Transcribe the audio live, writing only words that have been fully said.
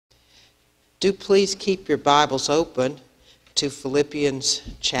Do please keep your Bibles open to Philippians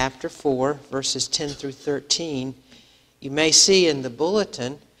chapter 4, verses 10 through 13. You may see in the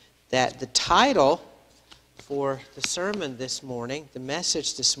bulletin that the title for the sermon this morning, the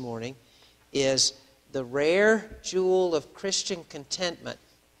message this morning, is The Rare Jewel of Christian Contentment.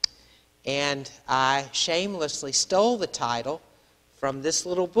 And I shamelessly stole the title from this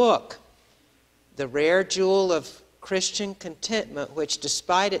little book, The Rare Jewel of Christian Contentment, which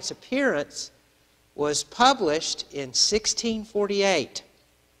despite its appearance was published in 1648,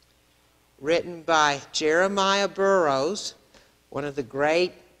 written by Jeremiah Burroughs, one of the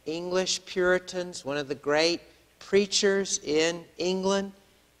great English Puritans, one of the great preachers in England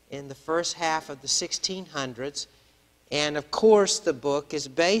in the first half of the 1600s. And of course the book is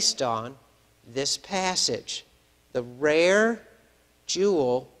based on this passage, the rare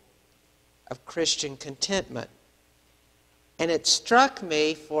jewel of Christian contentment. And it struck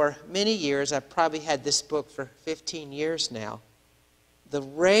me for many years, I've probably had this book for 15 years now, the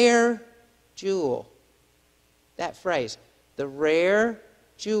rare jewel, that phrase, the rare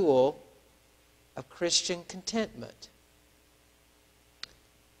jewel of Christian contentment.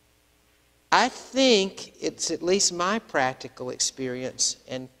 I think it's at least my practical experience,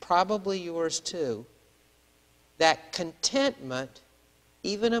 and probably yours too, that contentment,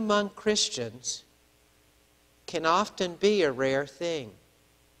 even among Christians, can often be a rare thing.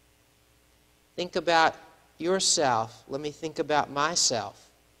 Think about yourself. Let me think about myself.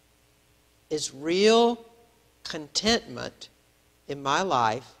 Is real contentment in my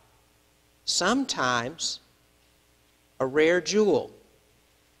life sometimes a rare jewel,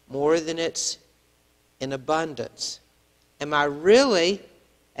 more than it's in abundance? Am I really,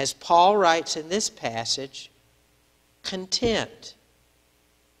 as Paul writes in this passage, content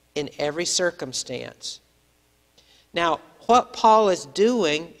in every circumstance? Now, what Paul is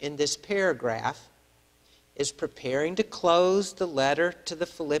doing in this paragraph is preparing to close the letter to the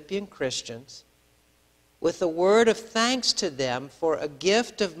Philippian Christians with a word of thanks to them for a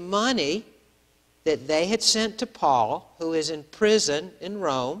gift of money that they had sent to Paul, who is in prison in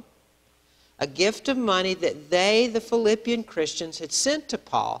Rome, a gift of money that they, the Philippian Christians, had sent to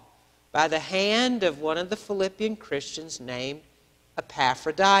Paul by the hand of one of the Philippian Christians named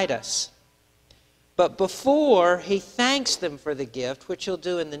Epaphroditus. But before he thanks them for the gift, which he'll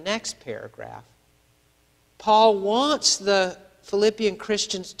do in the next paragraph, Paul wants the Philippian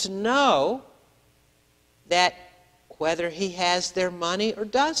Christians to know that whether he has their money or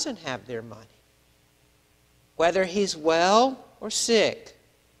doesn't have their money, whether he's well or sick,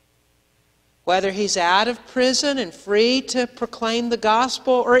 whether he's out of prison and free to proclaim the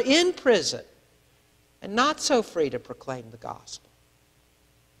gospel or in prison and not so free to proclaim the gospel,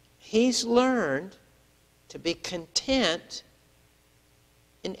 he's learned to be content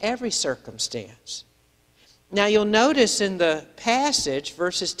in every circumstance. Now you'll notice in the passage,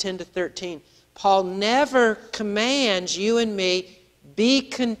 verses 10 to 13, Paul never commands you and me, be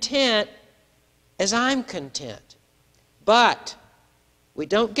content as I'm content. But we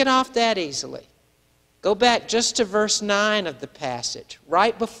don't get off that easily. Go back just to verse 9 of the passage,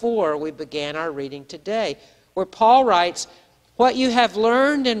 right before we began our reading today, where Paul writes, what you have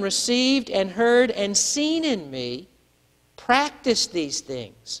learned and received and heard and seen in me, practice these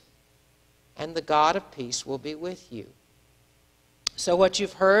things, and the God of peace will be with you. So what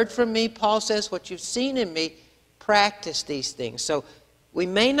you've heard from me, Paul says, what you've seen in me, practice these things. So we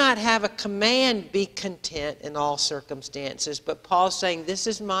may not have a command, be content in all circumstances, but Paul's saying, this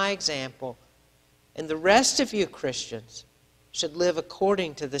is my example, and the rest of you Christians should live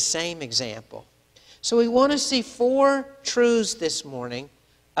according to the same example. So we want to see four truths this morning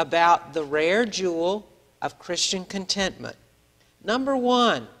about the rare jewel of Christian contentment. Number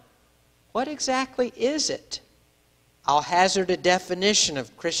one, what exactly is it? I'll hazard a definition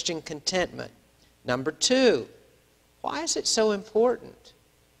of Christian contentment. Number two, why is it so important?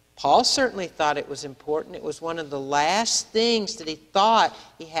 Paul certainly thought it was important. It was one of the last things that he thought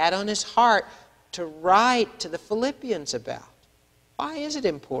he had on his heart to write to the Philippians about. Why is it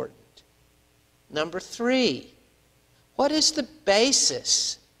important? Number three, what is the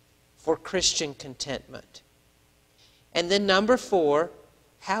basis for Christian contentment? And then number four,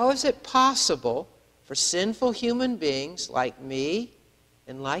 how is it possible for sinful human beings like me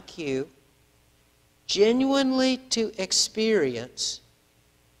and like you genuinely to experience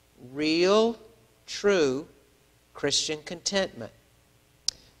real, true Christian contentment?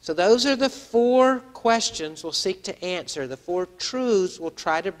 So those are the four questions we'll seek to answer, the four truths we'll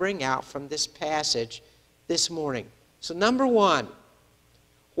try to bring out from this passage this morning. So number one,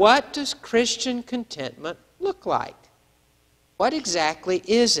 what does Christian contentment look like? What exactly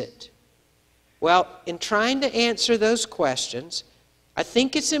is it? Well, in trying to answer those questions, I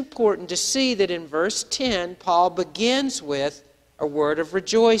think it's important to see that in verse 10, Paul begins with a word of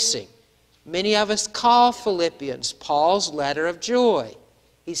rejoicing. Many of us call Philippians Paul's letter of joy.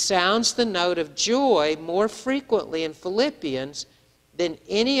 He sounds the note of joy more frequently in Philippians than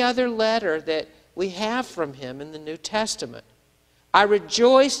any other letter that we have from him in the New Testament. I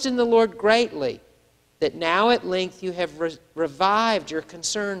rejoiced in the Lord greatly that now at length you have revived your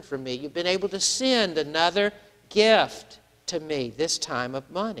concern for me. You've been able to send another gift to me, this time of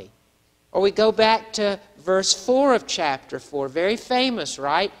money. Or we go back to verse 4 of chapter 4, very famous,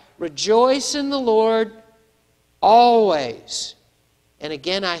 right? Rejoice in the Lord always. And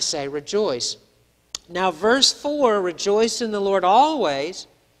again I say rejoice. Now verse 4, rejoice in the Lord always,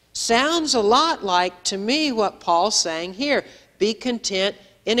 sounds a lot like to me what Paul's saying here. Be content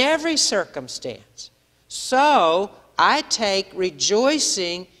in every circumstance. So I take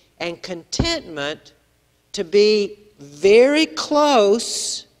rejoicing and contentment to be very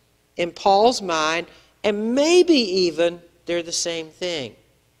close in Paul's mind, and maybe even they're the same thing.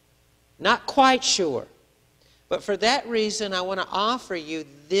 Not quite sure. But for that reason, I want to offer you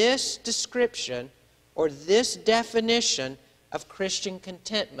this description or this definition of Christian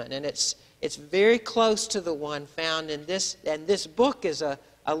contentment. And it's very close to the one found in this, and this book is a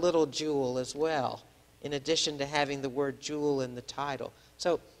little jewel as well, in addition to having the word jewel in the title.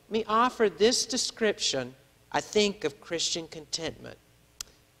 So let me offer this description, I think, of Christian contentment.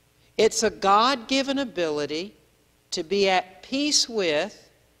 It's a God-given ability to be at peace with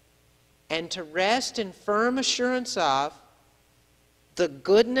and to rest in firm assurance of the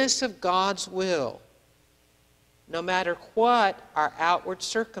goodness of God's will, no matter what our outward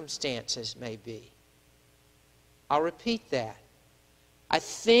circumstances may be. I'll repeat that. I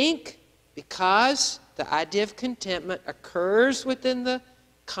think because the idea of contentment occurs within the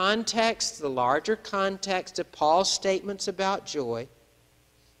context, the larger context of Paul's statements about joy,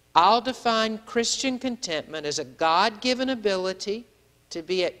 I'll define Christian contentment as a God-given ability to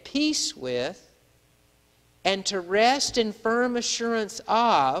be at peace with and to rest in firm assurance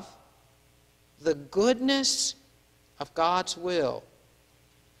of the goodness of God's will,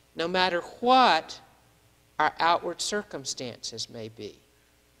 no matter what our outward circumstances may be.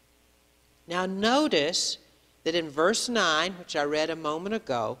 Now notice that in verse 9, which I read a moment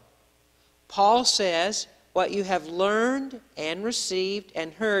ago, Paul says, what you have learned and received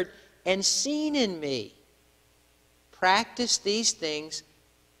and heard and seen in me, practice these things,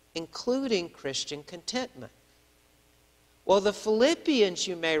 including Christian contentment. Well, the Philippians,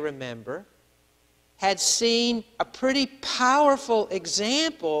 you may remember, had seen a pretty powerful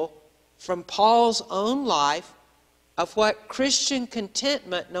example from Paul's own life of what Christian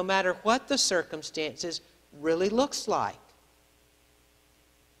contentment, no matter what the circumstances, really looks like.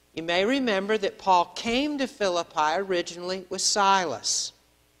 You may remember that Paul came to Philippi originally with Silas.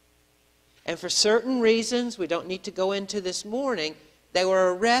 And for certain reasons, we don't need to go into this morning, they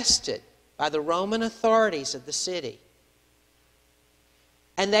were arrested by the Roman authorities of the city.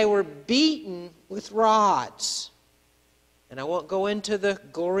 And they were beaten with rods. And I won't go into the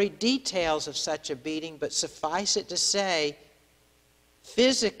gory details of such a beating, but suffice it to say,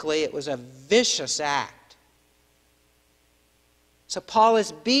 physically it was a vicious act. So Paul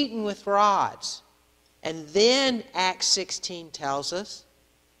is beaten with rods. And then Acts 16 tells us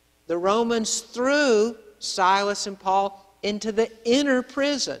the Romans threw Silas and Paul into the inner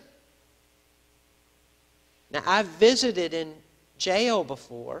prison. Now, I've visited in jail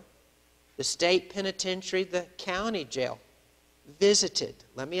before, the state penitentiary, the county jail. Visited.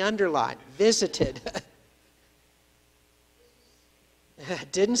 Let me underline, visited.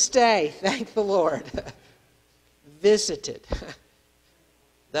 Didn't stay, thank the Lord. Visited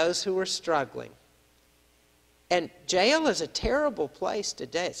those who were struggling. And jail is a terrible place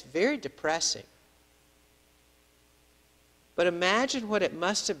today. It's very depressing. But imagine what it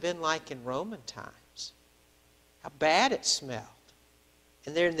must have been like in Roman times. How bad it smelled.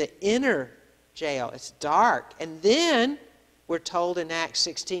 And they're in the inner jail. It's dark. And then, we're told in Acts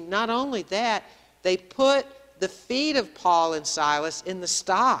 16, not only that, they put the feet of Paul and Silas in the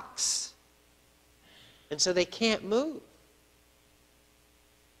stocks. And so they can't move.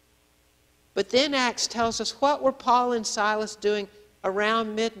 But then Acts tells us, what were Paul and Silas doing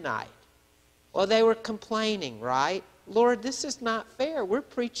around midnight? Well, they were complaining, right? Lord, this is not fair. We're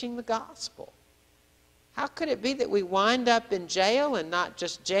preaching the gospel. How could it be that we wind up in jail, and not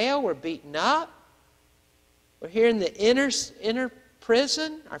just jail, we're beaten up? We're here in the inner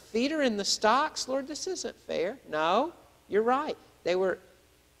prison. Our feet are in the stocks. Lord, this isn't fair. No, you're right. They were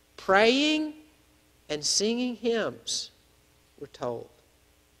praying and singing hymns, we're told.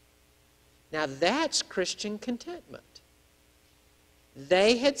 Now that's Christian contentment.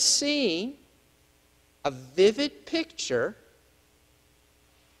 They had seen a vivid picture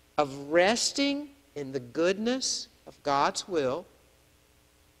of resting in the goodness of God's will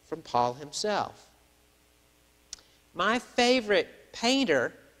from Paul himself. My favorite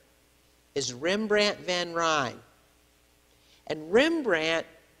painter is Rembrandt van Rijn. And Rembrandt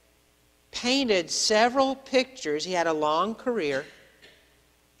painted several pictures. He had a long career.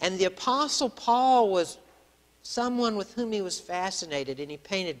 And the Apostle Paul was someone with whom he was fascinated. And he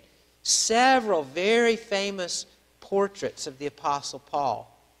painted several very famous portraits of the Apostle Paul.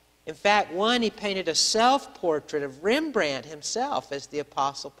 In fact, one, he painted a self-portrait of Rembrandt himself as the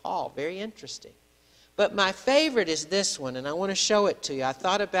Apostle Paul. Very interesting. But my favorite is this one, and I want to show it to you. I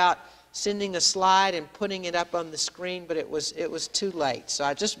thought about sending a slide and putting it up on the screen, but it was too late, so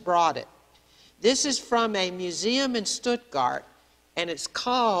I just brought it. This is from a museum in Stuttgart, and it's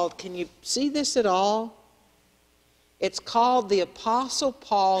called, can you see this at all? It's called The Apostle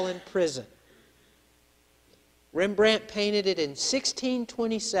Paul in Prison. Rembrandt painted it in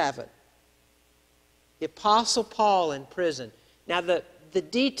 1627. The Apostle Paul in prison. Now the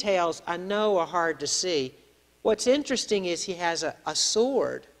details I know are hard to see. What's interesting is he has a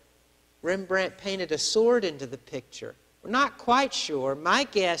sword. Rembrandt painted a sword into the picture. We're not quite sure. My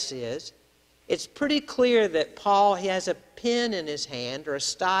guess is it's pretty clear that Paul, he has a pen in his hand or a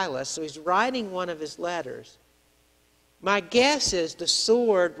stylus, so he's writing one of his letters. My guess is the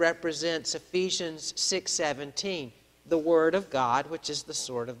sword represents Ephesians 6:17, the Word of God, which is the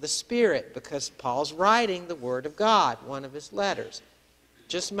sword of the Spirit, because Paul's writing the Word of God, one of his letters.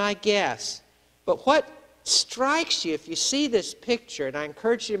 Just my guess. But what strikes you if you see this picture, and I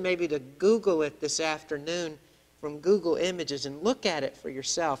encourage you maybe to Google it this afternoon from Google Images and look at it for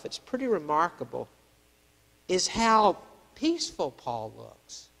yourself, it's pretty remarkable, is how peaceful Paul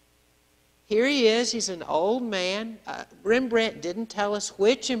looks. Here he is, he's an old man. Rembrandt didn't tell us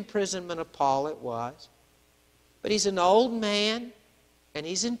which imprisonment of Paul it was, but he's an old man and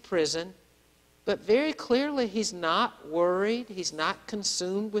he's in prison. But very clearly he's not worried, he's not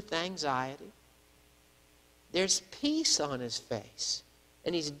consumed with anxiety. There's peace on his face.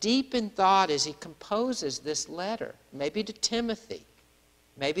 And he's deep in thought as he composes this letter, maybe to Timothy,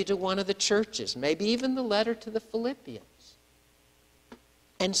 maybe to one of the churches, maybe even the letter to the Philippians.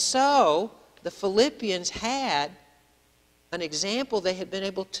 And so the Philippians had an example they had been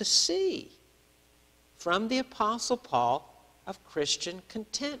able to see from the Apostle Paul of Christian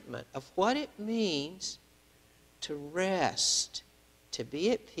contentment, of what it means to rest, to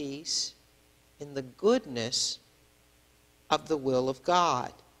be at peace in the goodness of the will of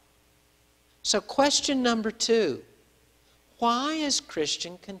God. So question number 2, why is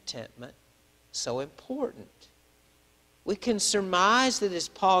Christian contentment so important? We can surmise that as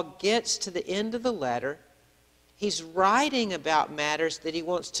Paul gets to the end of the letter, he's writing about matters that he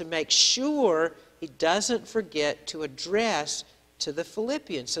wants to make sure he doesn't forget to address to the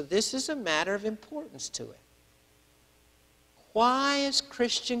Philippians. So this is a matter of importance to him. Why is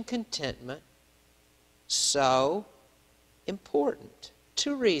Christian contentment so important?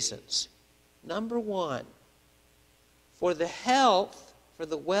 2 reasons. Number 1, for the health, for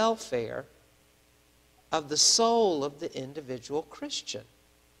the welfare of the soul of the individual Christian.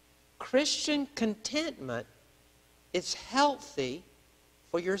 Christian contentment is healthy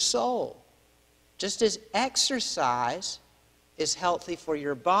for your soul. Just as exercise is healthy for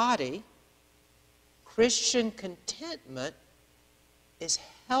your body, Christian contentment is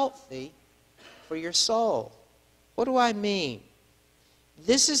healthy for your soul. What do I mean?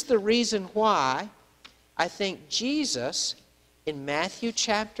 This is the reason why I think Jesus, in Matthew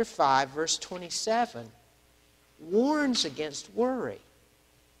chapter 5, verse 27, warns against worry.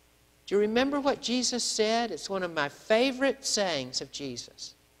 Do you remember what Jesus said? It's one of my favorite sayings of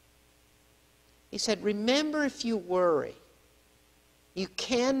Jesus. He said, remember, if you worry, you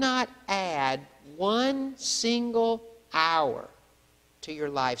cannot add 1 single hour to your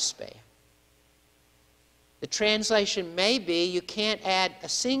lifespan. The translation may be, you can't add a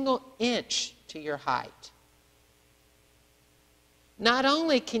single inch to your height. Not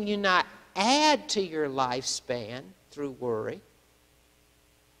only can you not add to your lifespan through worry,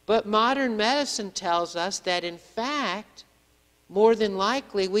 but modern medicine tells us that, in fact, more than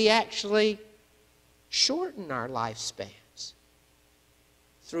likely, we actually shorten our lifespans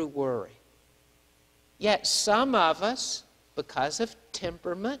through worry. Yet some of us, because of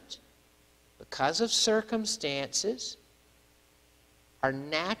temperament, because of circumstances, are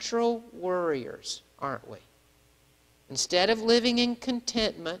natural worriers, aren't we? Instead of living in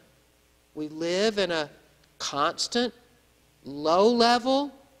contentment, we live in a constant,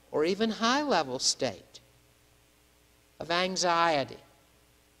 low-level or even high-level state of anxiety.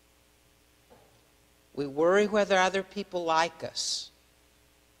 We worry whether other people like us.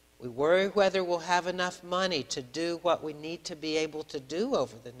 We worry whether we'll have enough money to do what we need to be able to do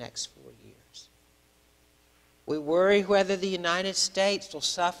over the next 4 years. We worry whether the United States will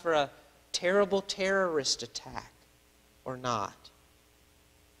suffer a terrible terrorist attack or not.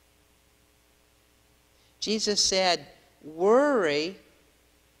 Jesus said, worry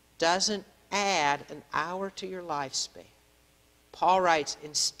doesn't add an hour to your lifespan. Paul writes,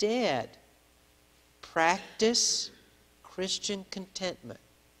 instead, practice Christian contentment,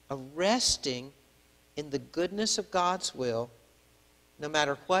 of resting in the goodness of God's will, no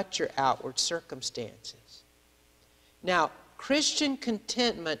matter what your outward circumstances. Now, Christian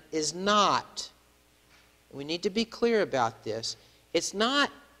contentment is not, we need to be clear about this, it's not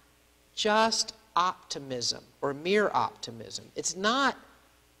just optimism or mere optimism. It's not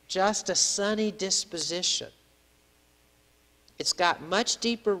just a sunny disposition. It's got much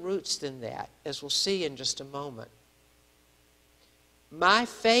deeper roots than that, as we'll see in just a moment. My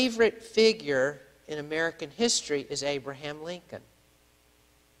favorite figure in American history is Abraham Lincoln.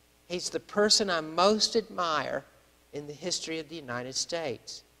 He's the person I most admire in the history of the United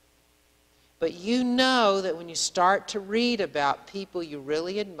States. But you know that when you start to read about people you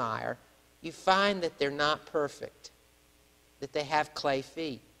really admire, you find that they're not perfect, that they have clay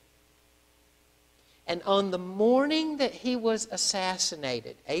feet. And on the morning that he was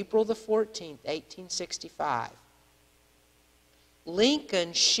assassinated, April the 14th, 1865,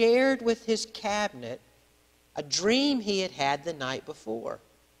 Lincoln shared with his cabinet a dream he had had the night before.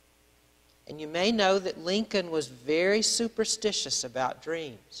 And you may know that Lincoln was very superstitious about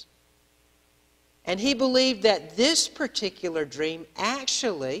dreams. And he believed that this particular dream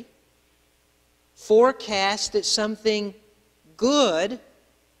actually forecast that something good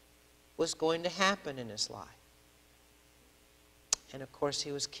was going to happen in his life. And of course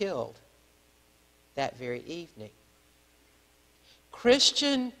he was killed that very evening.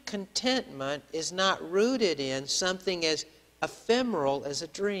 Christian contentment is not rooted in something as ephemeral as a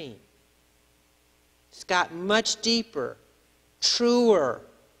dream. It's got much deeper, truer,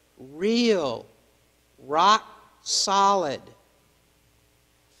 real, rock-solid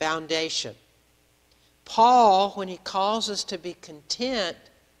foundation. Paul, when he calls us to be content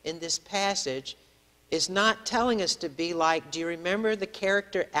in this passage, is not telling us to be like, do you remember the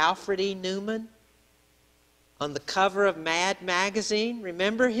character Alfred E. Newman on the cover of Mad magazine?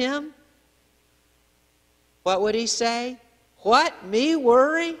 Remember him? What would he say? What? Me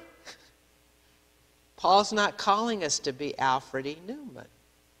worry? Paul's not calling us to be Alfred E. Newman.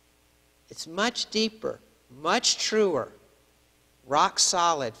 It's much deeper, much truer,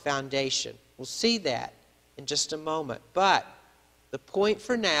 rock-solid foundation. We'll see that in just a moment. But the point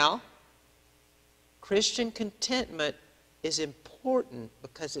for now, Christian contentment is important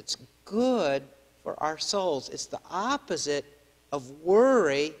because it's good for our souls. It's the opposite of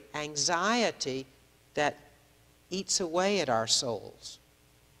worry, anxiety that eats away at our souls.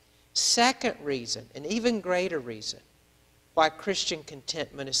 Second reason, an even greater reason, why Christian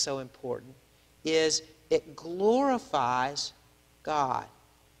contentment is so important is it glorifies God.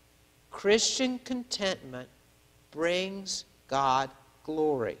 Christian contentment brings God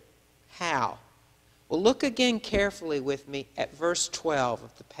glory. How? Well, look again carefully with me at verse 12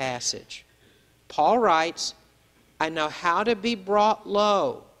 of the passage. Paul writes, I know how to be brought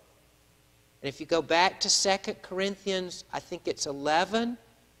low. And if you go back to 2 Corinthians, I think it's 11,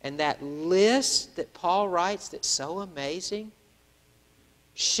 and that list that Paul writes that's so amazing,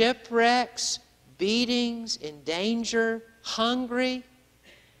 shipwrecks, beatings, in danger, hungry,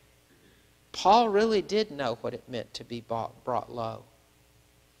 Paul really did know what it meant to be brought low.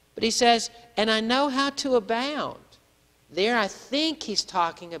 But he says, and I know how to abound. There I think he's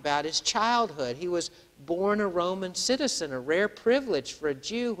talking about his childhood. He was born a Roman citizen, a rare privilege for a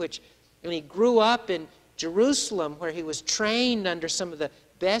Jew, and he grew up in Jerusalem where he was trained under some of the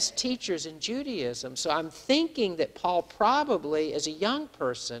best teachers in Judaism. So I'm thinking that Paul probably, as a young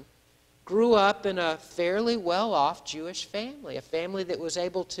person, grew up in a fairly well-off Jewish family, a family that was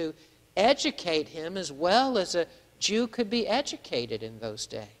able to educate him as well as a Jew could be educated in those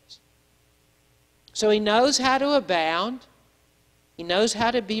days. So he knows how to abound, he knows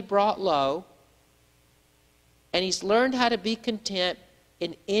how to be brought low, and he's learned how to be content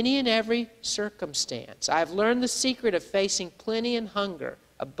in any and every circumstance. I've learned the secret of facing plenty and hunger,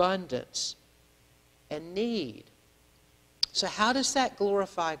 abundance, and need. So how does that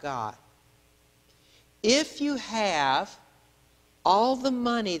glorify God? If you have all the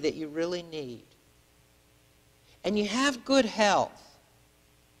money that you really need, and you have good health,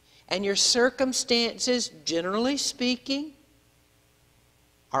 and your circumstances, generally speaking,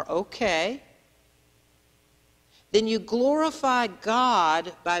 are okay, then you glorify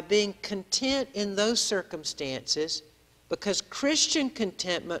God by being content in those circumstances, because Christian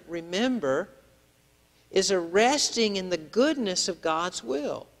contentment, remember, is a resting in the goodness of God's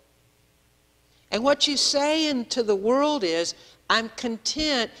will. And what you say into the world is, I'm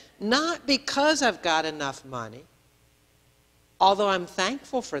content not because I've got enough money, although I'm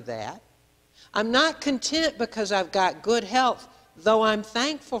thankful for that. I'm not content because I've got good health, though I'm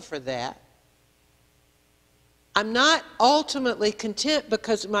thankful for that. I'm not ultimately content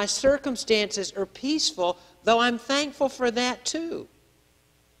because my circumstances are peaceful, though I'm thankful for that too.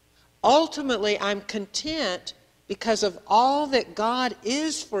 Ultimately, I'm content because of all that God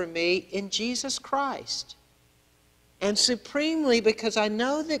is for me in Jesus Christ. And supremely because I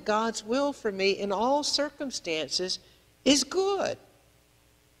know that God's will for me in all circumstances is good.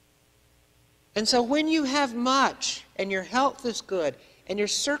 And so when you have much and your health is good and your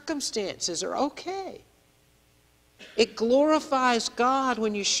circumstances are okay, it glorifies God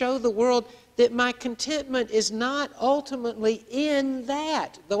when you show the world that my contentment is not ultimately in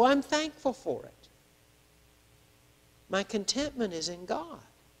that, though I'm thankful for it. My contentment is in God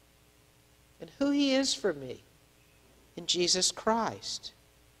and who He is for me in Jesus Christ.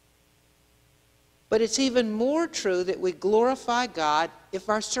 But it's even more true that we glorify God if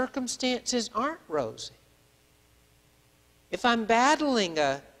our circumstances aren't rosy. If I'm battling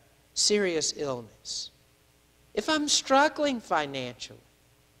a serious illness, if I'm struggling financially,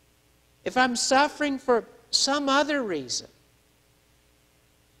 if I'm suffering for some other reason,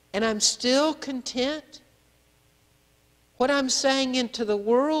 and I'm still content, what I'm saying into the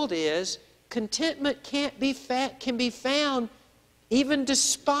world is contentment can be found even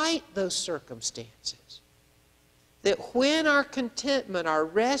despite those circumstances. That when our contentment, our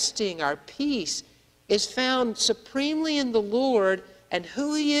resting, our peace is found supremely in the Lord and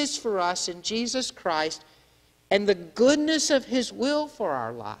who He is for us in Jesus Christ and the goodness of His will for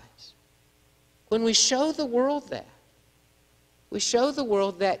our lives, when we show the world that, we show the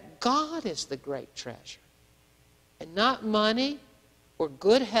world that God is the great treasure and not money or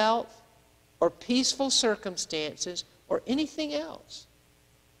good health or peaceful circumstances or anything else.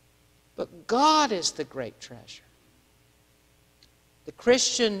 But God is the great treasure. The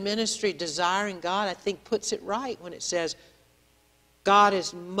Christian ministry, Desiring God, I think puts it right when it says, God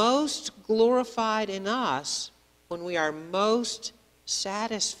is most glorified in us when we are most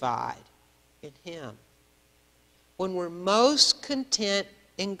satisfied in Him. When we're most content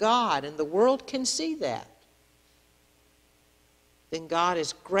in God, and the world can see that, then God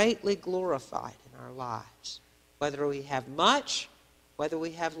is greatly glorified in our lives. Whether we have much, whether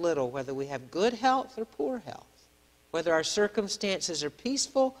we have little, whether we have good health or poor health, whether our circumstances are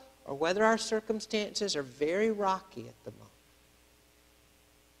peaceful or whether our circumstances are very rocky at the moment.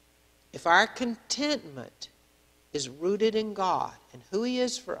 If our contentment is rooted in God and who He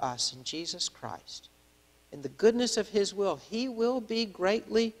is for us in Jesus Christ and the goodness of His will, He will be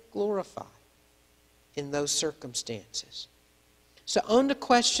greatly glorified in those circumstances. So on to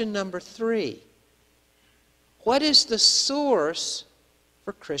question number 3. What is the source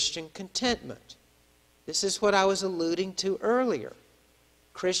for Christian contentment? This is what I was alluding to earlier.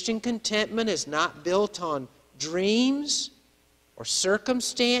 Christian contentment is not built on dreams or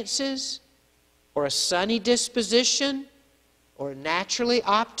circumstances or a sunny disposition or a naturally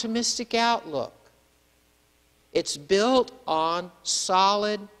optimistic outlook. It's built on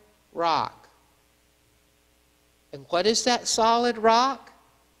solid rock. And what is that solid rock?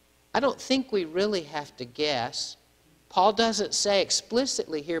 I don't think we really have to guess. Paul doesn't say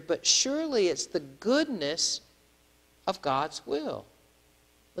explicitly here, but surely it's the goodness of God's will.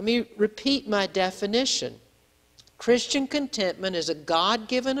 Let me repeat my definition. Christian contentment is a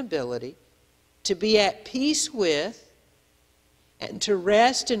God-given ability to be at peace with and to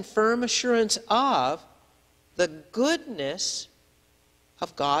rest in firm assurance of the goodness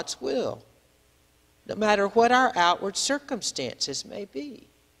of God's will, no matter what our outward circumstances may be.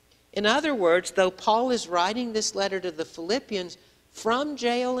 In other words, though Paul is writing this letter to the Philippians from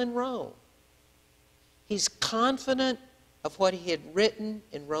jail in Rome, he's confident of what he had written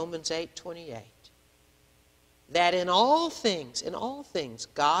in Romans 8:28. That in all things,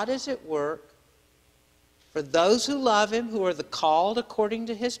 God is at work for those who love Him, who are the called according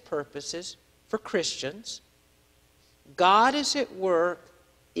to His purposes, for Christians. God is at work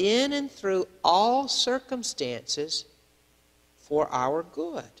in and through all circumstances for our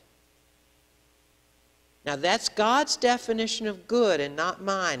good. Now that's God's definition of good and not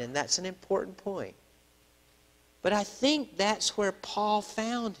mine, and that's an important point. But I think that's where Paul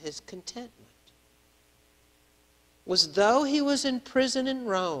found his contentment. Was though he was in prison in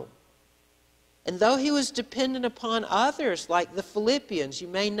Rome, and though he was dependent upon others like the Philippians, you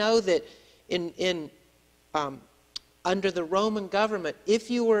may know that under the Roman government, if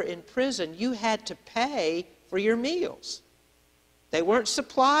you were in prison, you had to pay for your meals. They weren't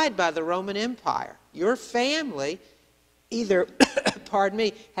supplied by the Roman Empire. Your family either,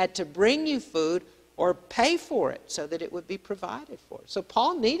 had to bring you food or pay for it so that it would be provided for. So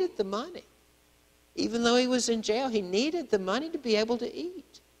Paul needed the money. Even though he was in jail, he needed the money to be able to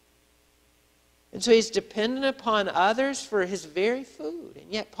eat. And so he's dependent upon others for his very food.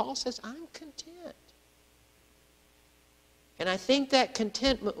 And yet Paul says, I'm content. And I think that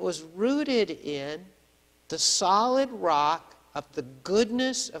contentment was rooted in the solid rock of the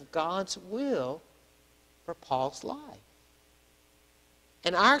goodness of God's will for Paul's life.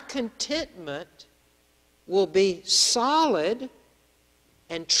 And our contentment will be solid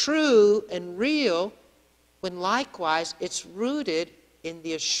and true and real when likewise it's rooted in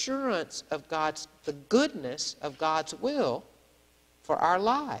the assurance of the goodness of God's will for our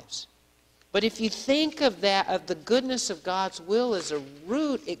lives. But if you think of the goodness of God's will as a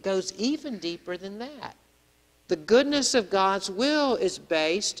root, it goes even deeper than that. The goodness of God's will is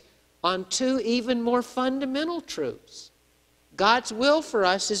based on two even more fundamental truths. God's will for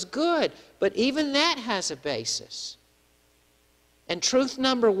us is good, but even that has a basis. And truth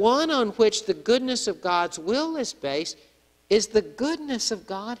number one on which the goodness of God's will is based is the goodness of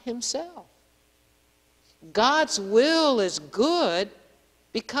God Himself. God's will is good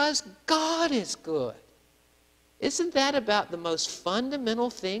because God is good. Isn't that about the most fundamental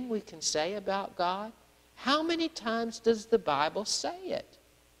thing we can say about God? How many times does the Bible say it?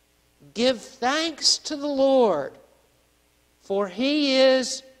 Give thanks to the Lord, for He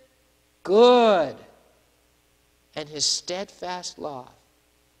is good, and His steadfast love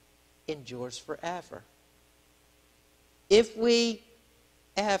endures forever. If we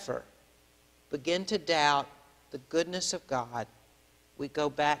ever begin to doubt the goodness of God, we go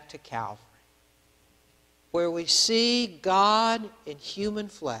back to Calvary, where we see God in human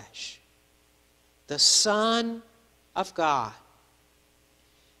flesh, the Son of God,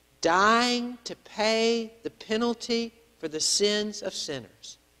 dying to pay the penalty for the sins of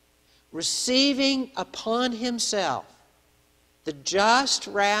sinners, receiving upon Himself the just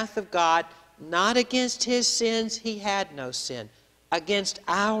wrath of God, not against His sins, He had no sin, against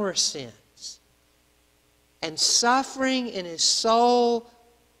our sins, and suffering in His soul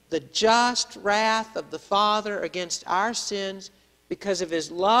the just wrath of the Father against our sins because of His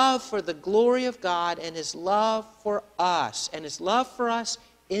love for the glory of God and His love for us, and His love for us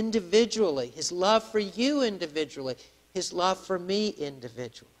individually, His love for you individually, His love for me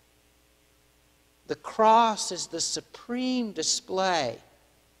individually. The cross is the supreme display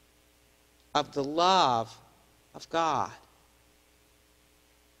of the love of God.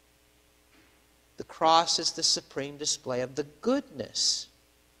 The cross is the supreme display of the goodness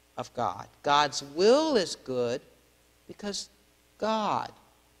of God. God's will is good because God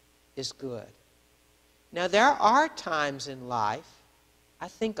is good. Now, there are times in life, I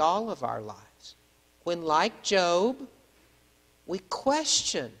think all of our lives, when, like Job, we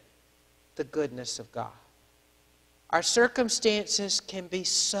question the goodness of God. Our circumstances can be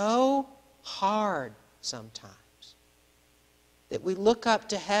so hard sometimes that we look up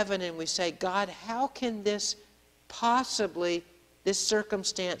to heaven and we say, God, how can this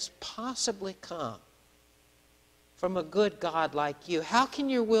circumstance possibly come from a good God like you? How can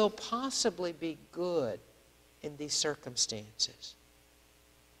your will possibly be good in these circumstances?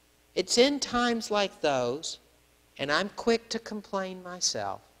 It's in times like those, and I'm quick to complain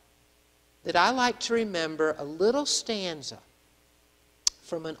myself, that I like to remember a little stanza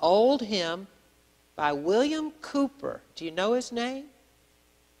from an old hymn by William Cowper. Do you know his name?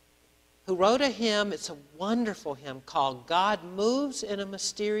 Who wrote a hymn, it's a wonderful hymn called God Moves in a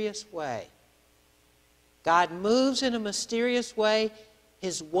Mysterious Way. God moves in a mysterious way,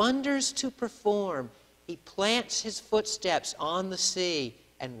 His wonders to perform. He plants His footsteps on the sea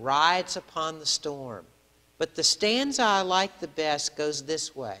and rides upon the storm. But the stanza I like the best goes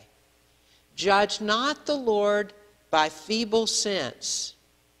this way. Judge not the Lord by feeble sense,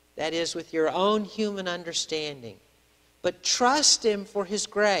 that is, with your own human understanding, but trust Him for His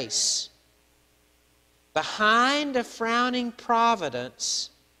grace. Behind a frowning providence,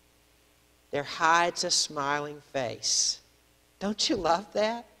 there hides a smiling face. Don't you love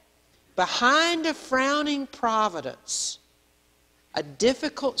that? Behind a frowning providence, a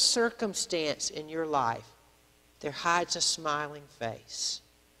difficult circumstance in your life, there hides a smiling face.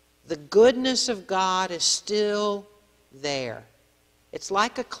 The goodness of God is still there. It's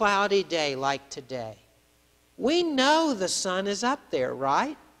like a cloudy day like today. We know the sun is up there,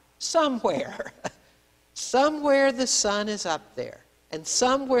 right? Somewhere. Somewhere the sun is up there. And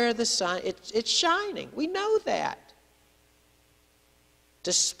somewhere the sun, it's shining. We know that.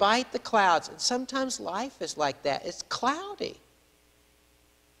 Despite the clouds. And sometimes life is like that. It's cloudy.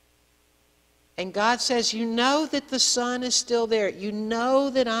 And God says, you know that the sun is still there. You know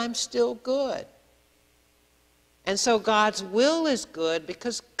that I'm still good. And so God's will is good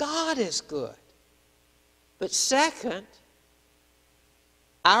because God is good. But second,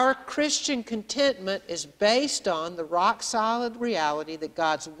 our Christian contentment is based on the rock-solid reality that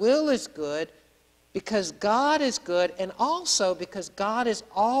God's will is good because God is good and also because God is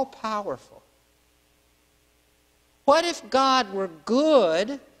all-powerful. What if God were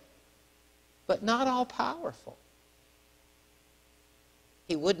good but not all-powerful?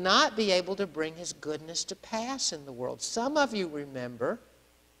 He would not be able to bring His goodness to pass in the world. Some of you remember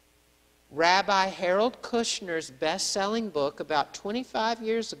Rabbi Harold Kushner's best-selling book about 25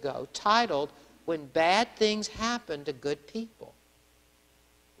 years ago titled, When Bad Things Happen to Good People.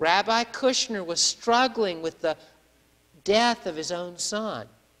 Rabbi Kushner was struggling with the death of his own son.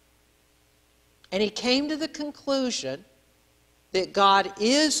 And he came to the conclusion that God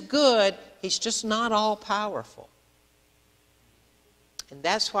is good, He's just not all-powerful. And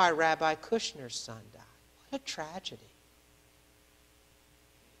that's why Rabbi Kushner's son died. What a tragedy.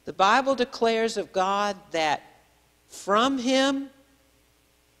 The Bible declares of God that from Him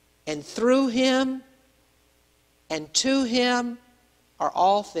and through Him and to Him are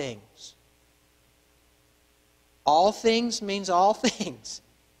all things. All things means all things.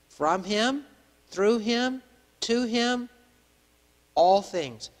 From Him, through Him, to Him, all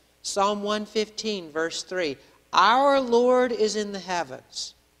things. Psalm 115, verse 3. Our Lord is in the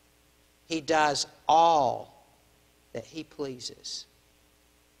heavens. He does all that He pleases.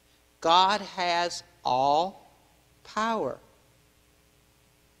 God has all power.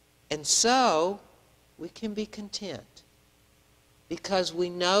 And so, we can be content because we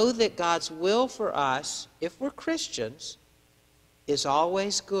know that God's will for us, if we're Christians, is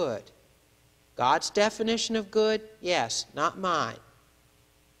always good. God's definition of good, yes, not mine.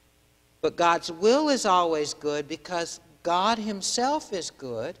 But God's will is always good because God Himself is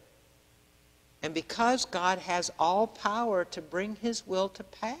good and because God has all power to bring His will to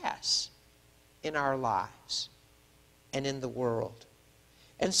pass in our lives and in the world.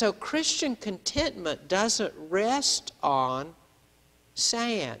 And so Christian contentment doesn't rest on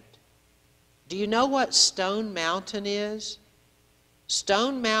sand. Do you know what Stone Mountain is?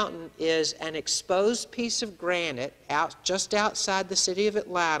 Stone Mountain is an exposed piece of granite just outside the city of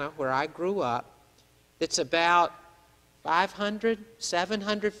Atlanta, where I grew up, that's about 500,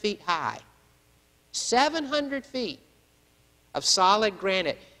 700 feet high. 700 feet of solid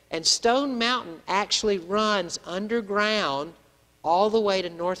granite. And Stone Mountain actually runs underground all the way to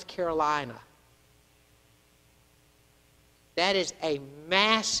North Carolina. That is a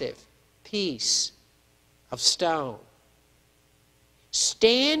massive piece of stone.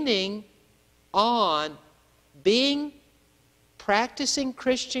 Standing on practicing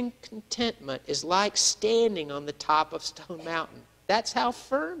Christian contentment is like standing on the top of Stone Mountain. That's how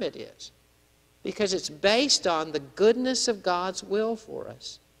firm it is. Because it's based on the goodness of God's will for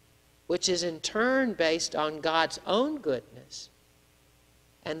us, which is in turn based on God's own goodness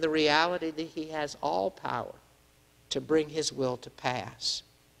and the reality that He has all power to bring His will to pass.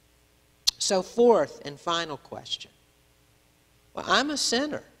 So, fourth and final question. Well, I'm a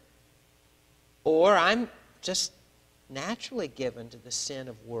sinner, or I'm just naturally given to the sin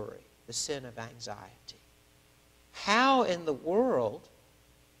of worry, the sin of anxiety. How in the world,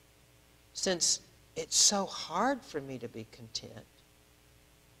 since it's so hard for me to be content,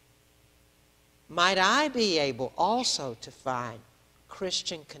 might I be able also to find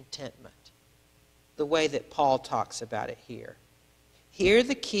Christian contentment the way that Paul talks about it here? Here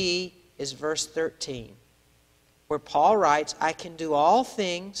the key is verse 13, where Paul writes, I can do all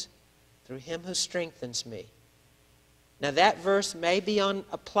things through Him who strengthens me. Now that verse may be on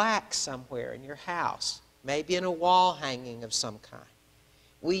a plaque somewhere in your house, maybe in a wall hanging of some kind.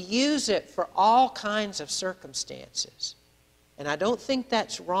 We use it for all kinds of circumstances. And I don't think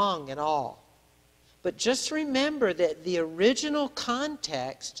that's wrong at all. But just remember that the original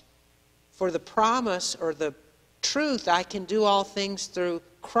context for the promise or the truth, I can do all things through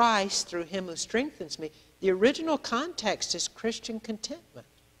Christ, through Him who strengthens me, the original context is Christian contentment.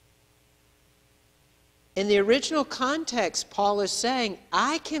 In the original context, Paul is saying,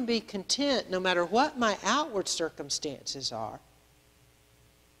 I can be content no matter what my outward circumstances are,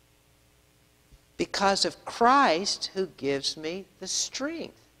 because of Christ who gives me the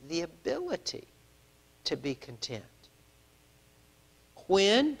strength, the ability to be content.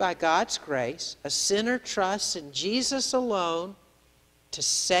 When, by God's grace, a sinner trusts in Jesus alone to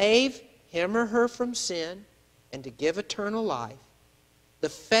save him or her from sin and to give eternal life, the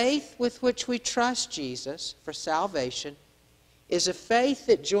faith with which we trust Jesus for salvation is a faith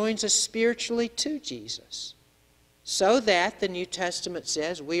that joins us spiritually to Jesus, so that, the New Testament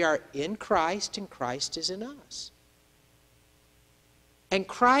says, we are in Christ and Christ is in us. And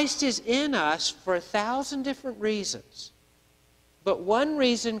Christ is in us for 1,000 different reasons. But one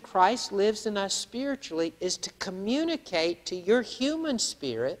reason Christ lives in us spiritually is to communicate to your human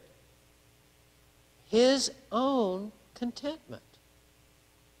spirit His own contentment.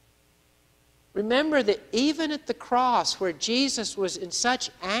 Remember that even at the cross, where Jesus was in such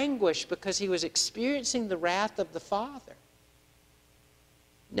anguish because He was experiencing the wrath of the Father,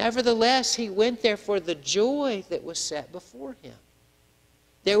 nevertheless, He went there for the joy that was set before Him.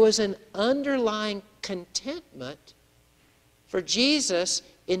 There was an underlying contentment for Jesus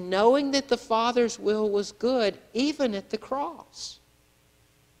in knowing that the Father's will was good, even at the cross.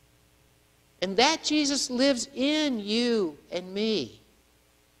 And that Jesus lives in you and me.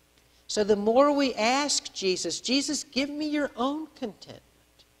 So the more we ask Jesus, Jesus, give me your own contentment,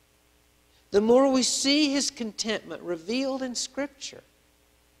 the more we see His contentment revealed in Scripture,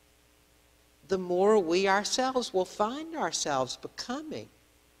 the more we ourselves will find ourselves becoming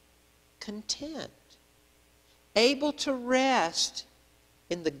content, able to rest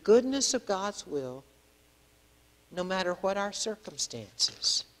in the goodness of God's will, no matter what our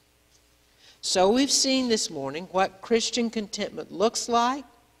circumstances. So we've seen this morning what Christian contentment looks like,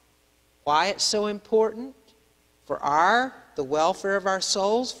 why it's so important for the welfare of our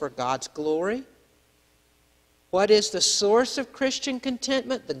souls, for God's glory. What is the source of Christian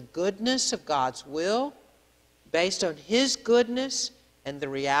contentment? The goodness of God's will, based on His goodness and the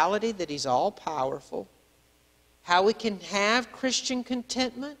reality that He's all-powerful. How we can have Christian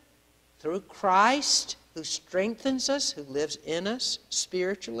contentment? Through Christ, who strengthens us, who lives in us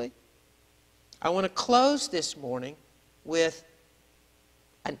spiritually. I want to close this morning with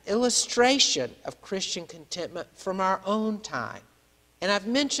an illustration of Christian contentment from our own time. And I've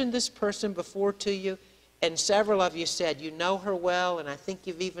mentioned this person before to you, and several of you said you know her well, and I think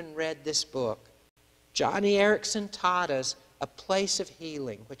you've even read this book. Johnny Erickson taught us A Place of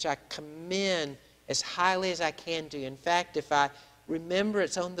Healing, which I commend as highly as I can do. In fact, if I remember,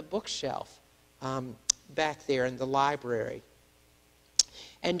 it's on the bookshelf back there in the library.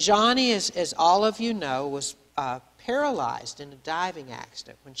 And Johnny, as all of you know, was paralyzed in a diving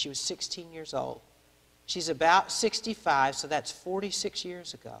accident when she was 16 years old. She's about 65, so that's 46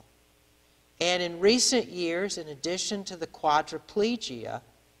 years ago. And in recent years, in addition to the quadriplegia,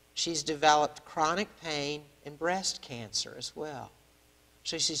 she's developed chronic pain and breast cancer as well.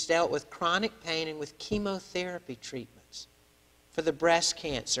 So she's dealt with chronic pain and with chemotherapy treatments for the breast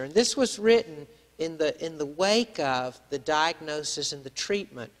cancer. And this was written in the wake of the diagnosis and the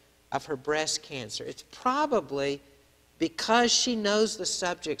treatment of her breast cancer. It's probably, because she knows the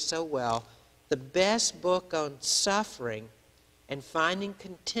subject so well, the best book on suffering and finding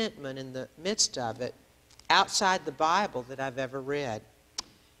contentment in the midst of it outside the Bible that I've ever read.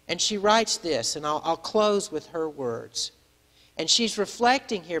 And she writes this, and I'll close with her words. And she's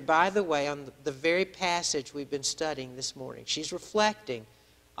reflecting here, by the way, on the very passage we've been studying this morning. She's reflecting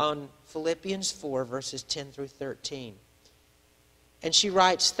on Philippians 4, verses 10 through 13. And she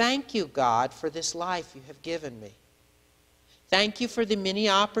writes, "Thank you, God, for this life you have given me. Thank you for the many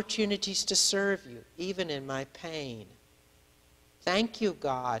opportunities to serve you, even in my pain. Thank you,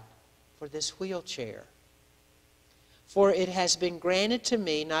 God, for this wheelchair. For it has been granted to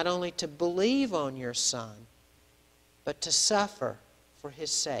me not only to believe on your Son, but to suffer for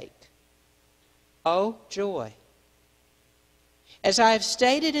His sake. Oh, joy! As I have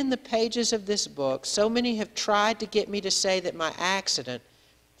stated in the pages of this book, so many have tried to get me to say that my accident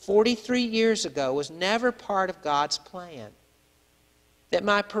 43 years ago was never part of God's plan, that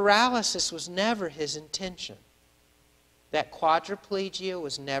my paralysis was never His intention, that quadriplegia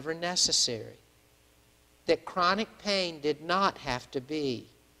was never necessary, that chronic pain did not have to be,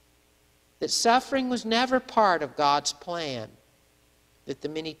 that suffering was never part of God's plan, that the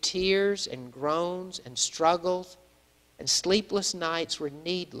many tears and groans and struggles and sleepless nights were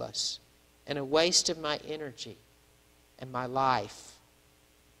needless and a waste of my energy and my life.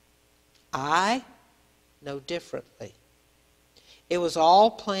 I know differently. It was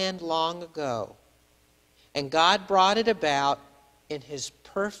all planned long ago, and God brought it about in His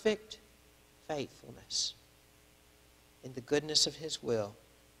perfect faithfulness, in the goodness of His will.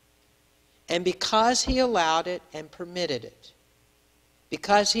 And because He allowed it and permitted it,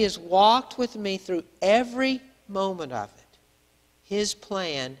 because He has walked with me through every moment of it, His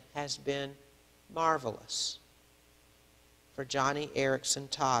plan has been marvelous for Johnny Erickson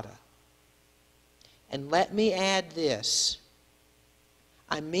Tata. And let me add this.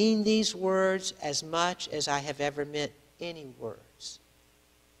 I mean these words as much as I have ever meant any words.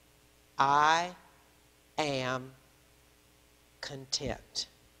 I am content.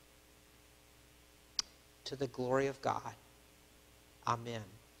 To the glory of God. Amen.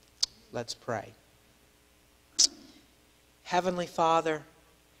 Let's pray. Heavenly Father,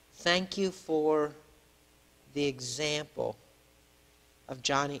 thank you for the example of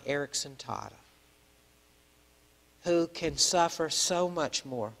Johnny Erickson Tata, who can suffer so much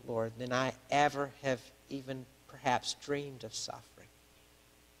more, Lord, than I ever have even perhaps dreamed of suffering,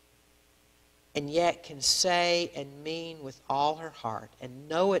 and yet can say and mean with all her heart and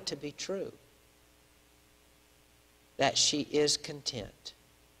know it to be true that she is content.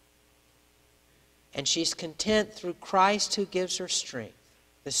 And she's content through Christ who gives her strength,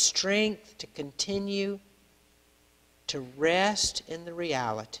 the strength to continue to rest in the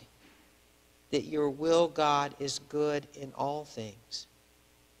reality that your will, God, is good in all things,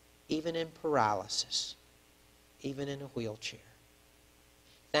 even in paralysis, even in a wheelchair.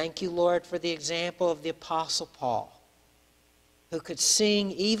 Thank you, Lord, for the example of the Apostle Paul, who could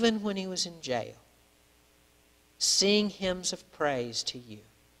sing even when he was in jail, sing hymns of praise to you.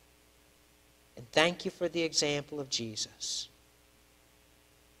 And thank you for the example of Jesus,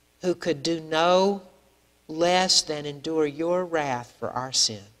 who could do no less than endure your wrath for our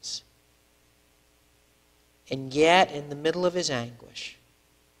sins. And yet, in the middle of his anguish,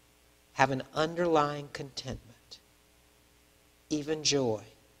 have an underlying contentment, even joy,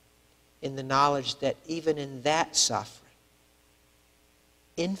 in the knowledge that even in that suffering,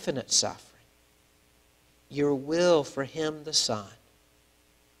 infinite suffering, your will for him, the Son,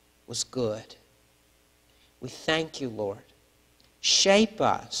 was good. We thank you, Lord. Shape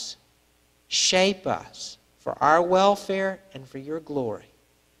us for our welfare and for your glory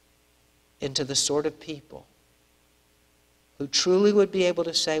into the sort of people who truly would be able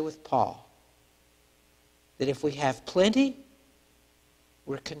to say with Paul that if we have plenty,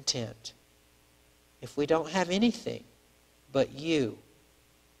 we're content. If we don't have anything but you,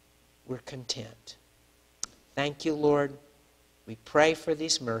 we're content. Thank you, Lord. We pray for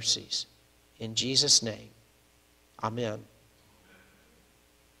these mercies. In Jesus' name, amen.